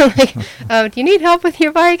 I'm like, do you need help with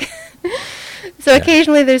your bike? So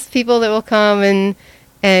occasionally there's people that will come,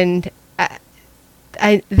 and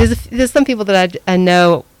there's some people that I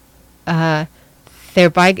know their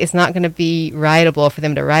bike is not going to be rideable for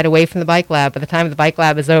them to ride away from the Bike Lab by the time the Bike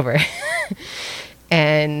Lab is over.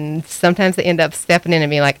 And sometimes they end up stepping in and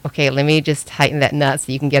being like, okay, let me just tighten that nut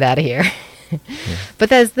so you can get out of here. But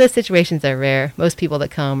those situations are rare. Most people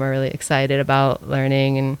that come are really excited about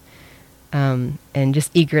learning and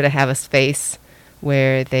just eager to have a space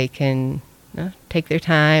where they can take their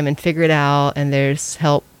time and figure it out, and there's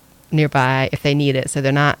help nearby if they need it, so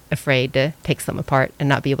they're not afraid to take something apart and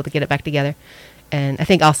not be able to get it back together. And I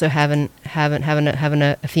think also having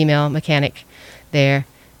a female mechanic there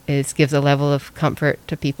gives a level of comfort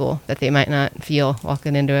to people that they might not feel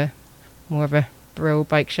walking into more of a bro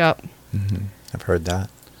bike shop. I've heard that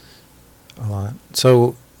a lot.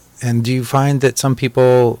 So, and do you find that some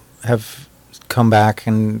people have come back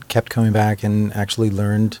and kept coming back and actually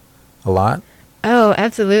learned a lot? Oh,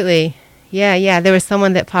 absolutely. Yeah. There was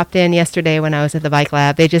someone that popped in yesterday when I was at the Bike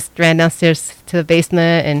Lab. They just ran downstairs to the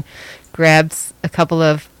basement and grabbed a couple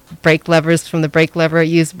of brake levers from the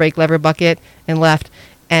used brake lever bucket and left.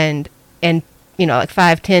 And you know, like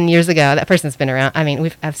 5-10 years ago, that person's been around. I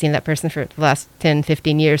mean, I've seen that person for the last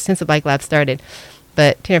 10-15 years since the Bike Lab started.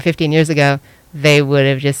 But 10 or 15 years ago, they would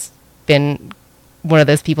have just been one of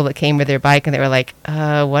those people that came with their bike and they were like,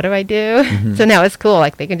 what do I do? So now it's cool.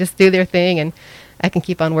 Like, they can just do their thing, and I can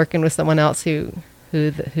keep on working with someone else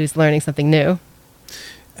who's learning something new.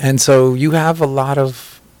 And so you have a lot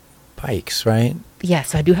of bikes, right?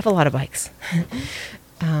 Yes, I do have a lot of bikes.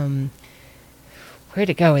 Where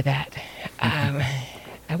to go with that?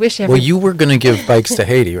 I wish Well, you were going to give bikes to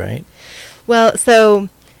Haiti, right? Well, so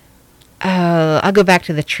I'll go back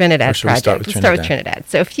to the Trinidad project. Let's start with Trinidad.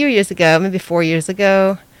 So a few years ago, maybe 4 years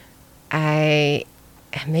ago, I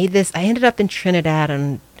ended up in Trinidad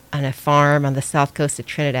on a farm on the south coast of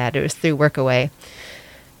Trinidad. It was through Workaway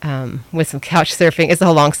with some couch surfing. It's a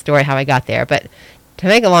whole long story how I got there, but to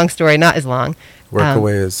make a long story not as long.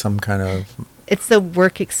 Workaway is some kind of... It's the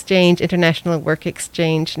work exchange, international work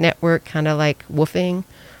exchange network, kind of like Woofing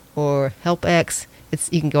or HelpX.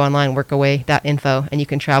 You can go online, workaway.info, and you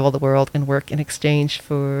can travel the world and work in exchange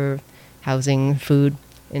for housing, food,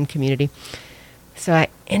 and community. So I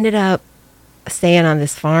ended up staying on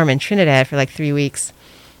this farm in Trinidad for like 3 weeks.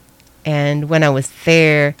 And when I was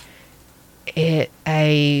there, it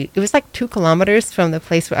was like 2 kilometers from the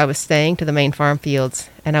place where I was staying to the main farm fields.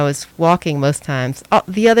 And I was walking most times.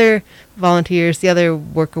 The other volunteers, the other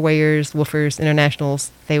workawayers, woofers,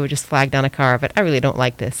 internationals, they would just flag down a car. But I really don't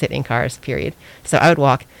like to sit in cars, period. So I would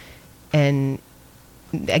walk, and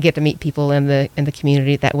I get to meet people in the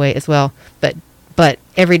community that way as well. But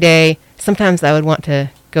every day, sometimes I would want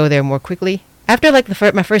to go there more quickly. After like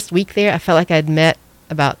my first week there, I felt like I'd met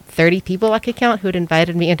about 30 people I could count who had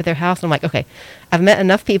invited me into their house. And I'm like, okay, I've met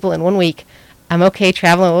enough people in 1 week. I'm okay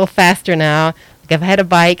traveling a little faster now. Like if I had a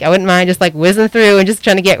bike, I wouldn't mind just like whizzing through and just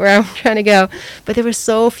trying to get where I'm trying to go. But there were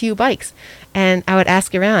so few bikes. And I would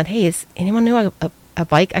ask around, hey, is anyone know a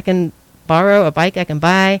bike I can borrow, a bike I can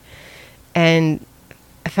buy? And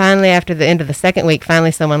finally, after the end of the second week,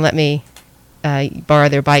 someone let me borrow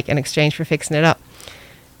their bike in exchange for fixing it up.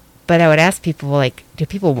 But I would ask people, like, do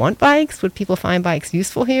people want bikes? Would people find bikes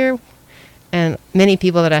useful here? And many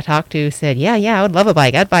people that I talked to said, yeah, I would love a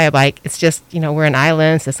bike. I'd buy a bike. It's just, we're an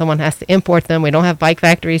island, so someone has to import them. We don't have bike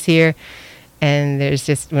factories here. And there's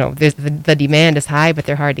just, the demand is high, but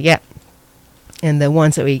they're hard to get. And the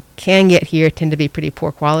ones that we can get here tend to be pretty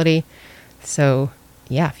poor quality. So,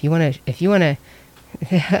 yeah, if you want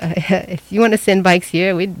to send bikes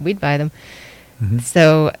here, we'd buy them. Mm-hmm.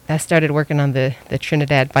 So I started working on the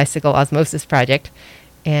Trinidad Bicycle Osmosis Project,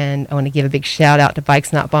 and I want to give a big shout out to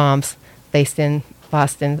Bikes Not Bombs, based in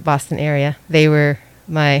Boston, the Boston area. They were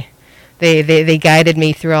they guided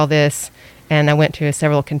me through all this, and I went to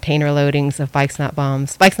several container loadings of Bikes Not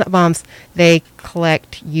Bombs. Bikes Not Bombs, they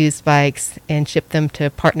collect used bikes and ship them to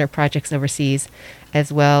partner projects overseas,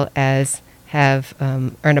 as well as have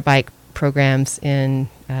Earn a Bike programs in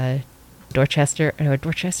Dorchester, or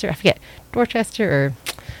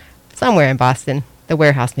somewhere in Boston. The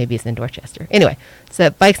warehouse maybe is in Dorchester. Anyway, so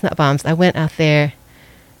Bikes Not Bombs, I went out there,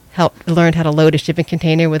 learned how to load a shipping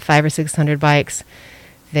container with 500 or 600 bikes.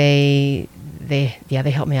 They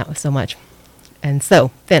helped me out with so much. And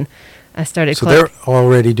so then I started. So they're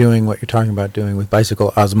already doing what you're talking about doing with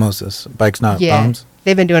bicycle osmosis. Bikes Not Bombs?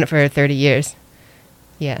 They've been doing it for 30 years.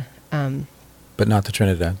 Yeah. But not the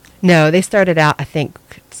Trinidad. No, they started out, I think,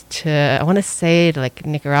 I want to say like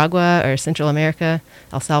Nicaragua or Central America,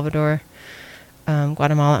 El Salvador,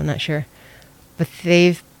 Guatemala, I'm not sure. But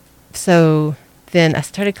so then I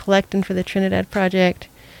started collecting for the Trinidad project.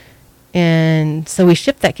 And so we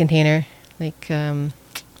shipped that container like a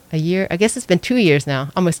year, I guess it's been 2 years now,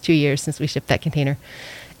 almost 2 years since we shipped that container.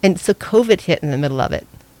 And so COVID hit in the middle of it.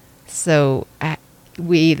 So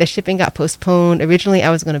the shipping got postponed. Originally I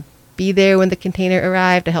was going to be there when the container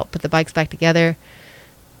arrived to help put the bikes back together.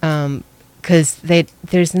 Because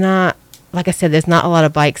there's not, like I said, there's not a lot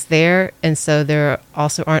of bikes there, and so there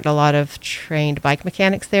also aren't a lot of trained bike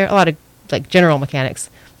mechanics there. A lot of like general mechanics,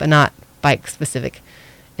 but not bike specific.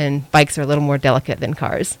 And bikes are a little more delicate than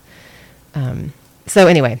cars. So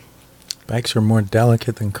anyway, bikes are more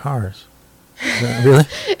delicate than cars. Is that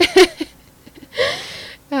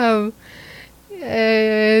really?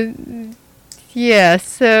 Yeah.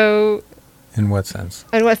 So. In what sense?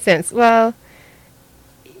 Well,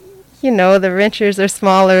 the wrenches are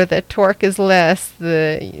smaller, the torque is less,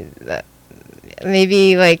 maybe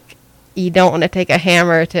like you don't want to take a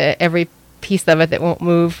hammer to every piece of it that won't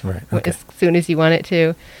move as soon as you want it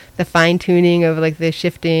to. The fine tuning of like the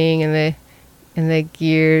shifting and the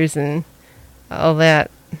gears and all that.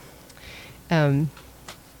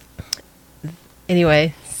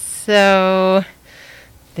 Anyway, so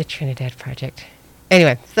the Trinidad project.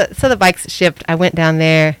 Anyway, so the bikes shipped. I went down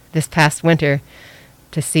there this past winter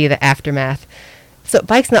to see the aftermath. So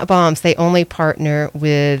Bikes Not Bombs, they only partner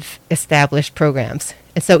with established programs.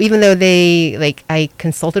 And so even though I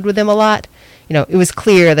consulted with them a lot, it was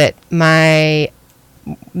clear that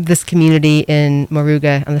this community in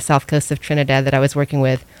Moruga on the south coast of Trinidad that I was working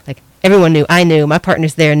with, like everyone knew, I knew, my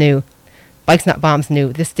partners there knew, Bikes Not Bombs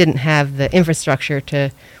knew, this didn't have the infrastructure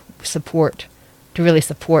to really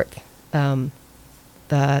support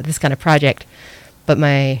this kind of project. But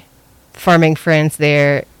my farming friends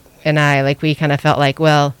there and I, like, we kind of felt like,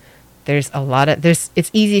 well,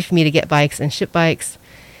 it's easy for me to get bikes and ship bikes,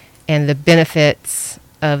 and the benefits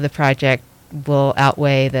of the project will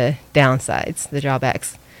outweigh the downsides, the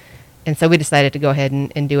drawbacks. And so we decided to go ahead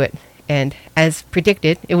and do it. And as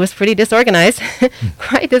predicted, it was pretty disorganized,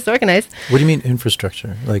 quite disorganized. What do you mean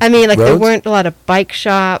infrastructure? Like, I mean, like, roads? there weren't a lot of bike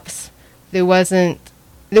shops. There wasn't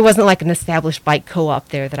like an established bike co-op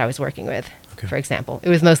there that I was working with, for example. It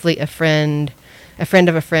was mostly a friend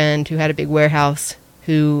of a friend who had a big warehouse,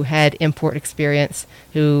 who had import experience,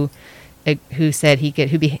 who said he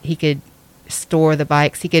could store the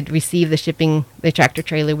bikes. He could receive the tractor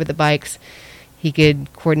trailer with the bikes. They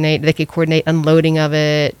could coordinate unloading of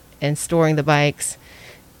it and storing the bikes,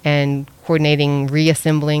 and coordinating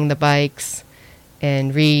reassembling the bikes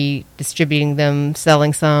and redistributing them,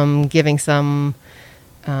 selling some, giving some,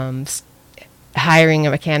 hiring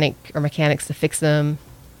a mechanic or mechanics to fix them.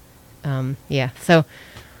 So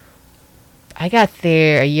I got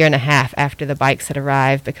there a year and a half after the bikes had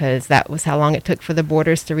arrived, because that was how long it took for the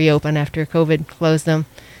borders to reopen after COVID closed them.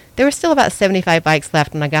 There were still about 75 bikes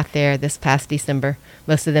left when I got there this past December.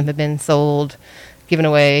 Most of them have been sold, given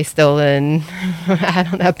away, stolen, I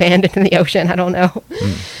don't know, abandoned in the ocean, I don't know.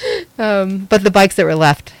 But the bikes that were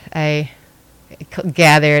left, I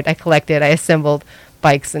collected, I assembled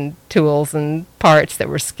bikes and tools and parts that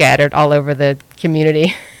were scattered all over the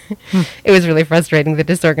community. It was really frustrating, the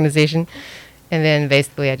disorganization. And then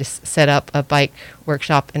basically I just set up a bike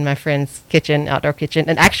workshop in my friend's kitchen, outdoor kitchen,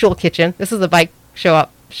 an actual kitchen. This is a bike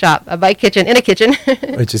shop, a bike kitchen in a kitchen.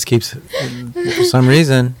 It just keeps, for some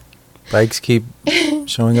reason, bikes keep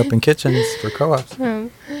showing up in kitchens for co-ops.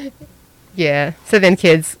 Yeah. So then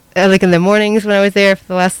kids, like in the mornings when I was there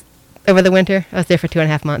over the winter, I was there for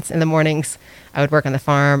 2.5 months. In the mornings, I would work on the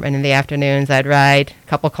farm, and in the afternoons, I'd ride a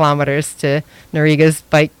couple kilometers to Noriga's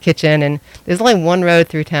bike kitchen. And there's only one road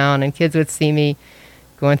through town, and kids would see me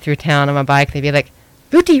going through town on my bike. They'd be like,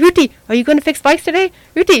 Ruti, are you going to fix bikes today?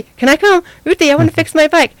 Ruti, can I come? Ruti, I want to fix my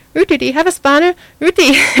bike. Ruti, do you have a spanner?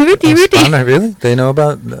 Ruti. Spanner, really? They know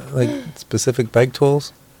about specific bike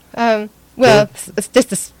tools? Well, it's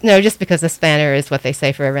just because the spanner is what they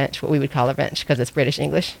say for a wrench, what we would call a wrench, because it's British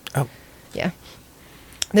English. Oh. Yeah.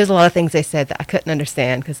 There's a lot of things they said that I couldn't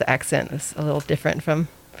understand because the accent was a little different from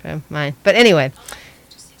mine. But anyway.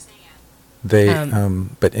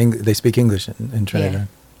 They speak English in Trinidad.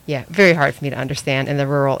 Yeah, very hard for me to understand in the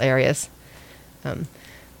rural areas.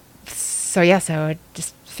 So I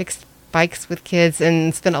just fixed bikes with kids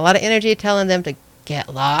and spent a lot of energy telling them to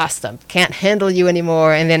get lost. I can't handle you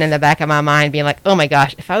anymore. And then in the back of my mind being like, oh my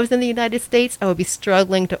gosh, if I was in the United States, I would be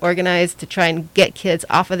struggling to organize to try and get kids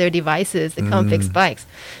off of their devices to come fix bikes.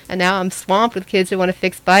 And now I'm swamped with kids who want to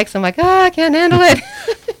fix bikes. I'm like, I can't handle it.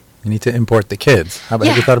 You need to import the kids. Have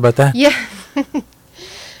you thought about that? Yeah.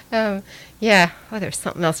 Well, there's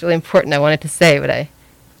something else really important I wanted to say, but I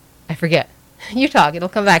forget. You talk. It'll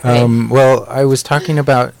come back to me. Well, I was talking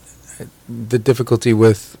about the difficulty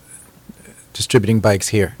with distributing bikes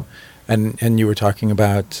here, and you were talking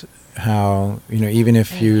about how even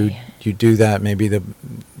if you do that, maybe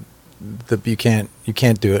you can't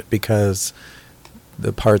do it because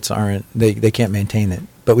the parts aren't they can't maintain it.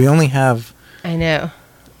 But we only have a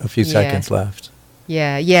few seconds left.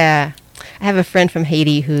 Yeah. I have a friend from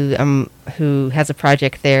Haiti who has a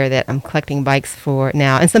project there that I'm collecting bikes for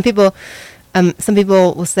now, and some people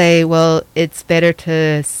will say, well, it's better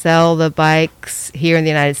to sell the bikes here in the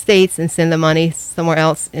United States and send the money somewhere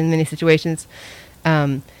else in many situations.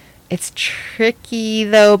 It's tricky,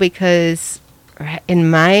 though, because in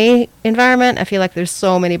my environment, I feel like there's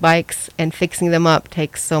so many bikes, and fixing them up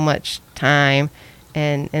takes so much time.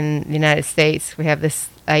 And in the United States, we have this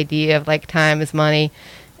idea of like time is money,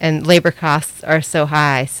 and labor costs are so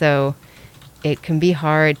high. So it can be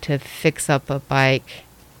hard to fix up a bike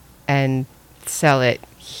and sell it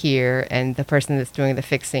here, and the person that's doing the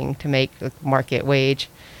fixing to make the market wage.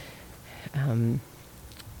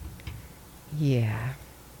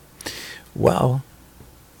 Well,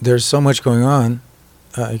 there's so much going on.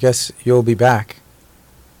 I guess you'll be back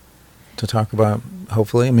to talk about,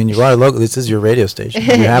 hopefully. I mean, you are local. This is your radio station.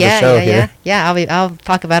 You have a show here. Yeah, I'll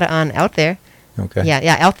talk about it on Out There. Okay.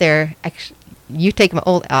 Yeah, Out There. Actually, you take my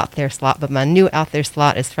old Out There slot, but my new Out There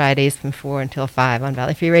slot is Fridays from 4 until 5 on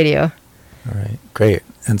Valley Free Radio. All right, great.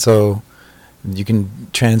 And so you can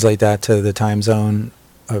translate that to the time zone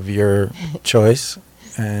of your choice,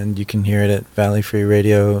 and you can hear it at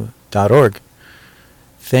valleyfreeradio.org.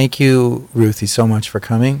 Thank you, Ruthie, so much for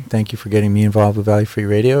coming. Thank you for getting me involved with Valley Free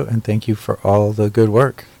Radio, and thank you for all the good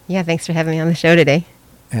work. Yeah, thanks for having me on the show today.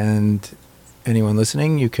 And anyone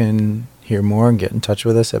listening, you can hear more and get in touch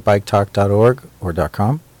with us at biketalk.org or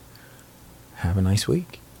 .com. have a nice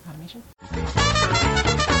week. Automation.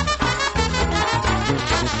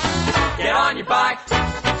 Get on your bike,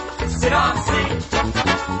 sit on the seat,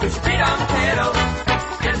 put your feet on the pedal,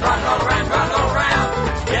 and run all around, run all around.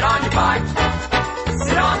 Get on your bike,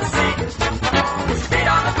 sit on the seat, put your feet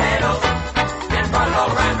on the pedal, and run all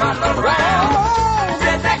around, run all around.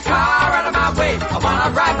 Get that car out of my way, I wanna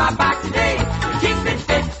ride my bike today. Keep me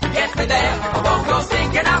fit, get me there, I won't go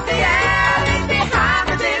stinking up the air. Leave behind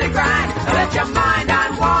the daily grind, let your mind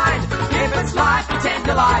unwind. If it's life, pretend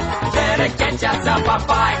to life, better get yourself a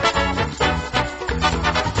bike.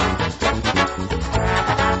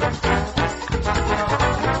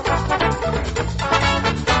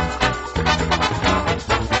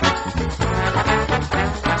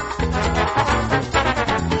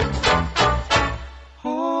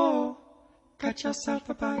 Got yourself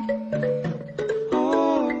a bike.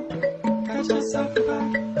 Oh, got yourself a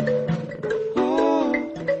bike.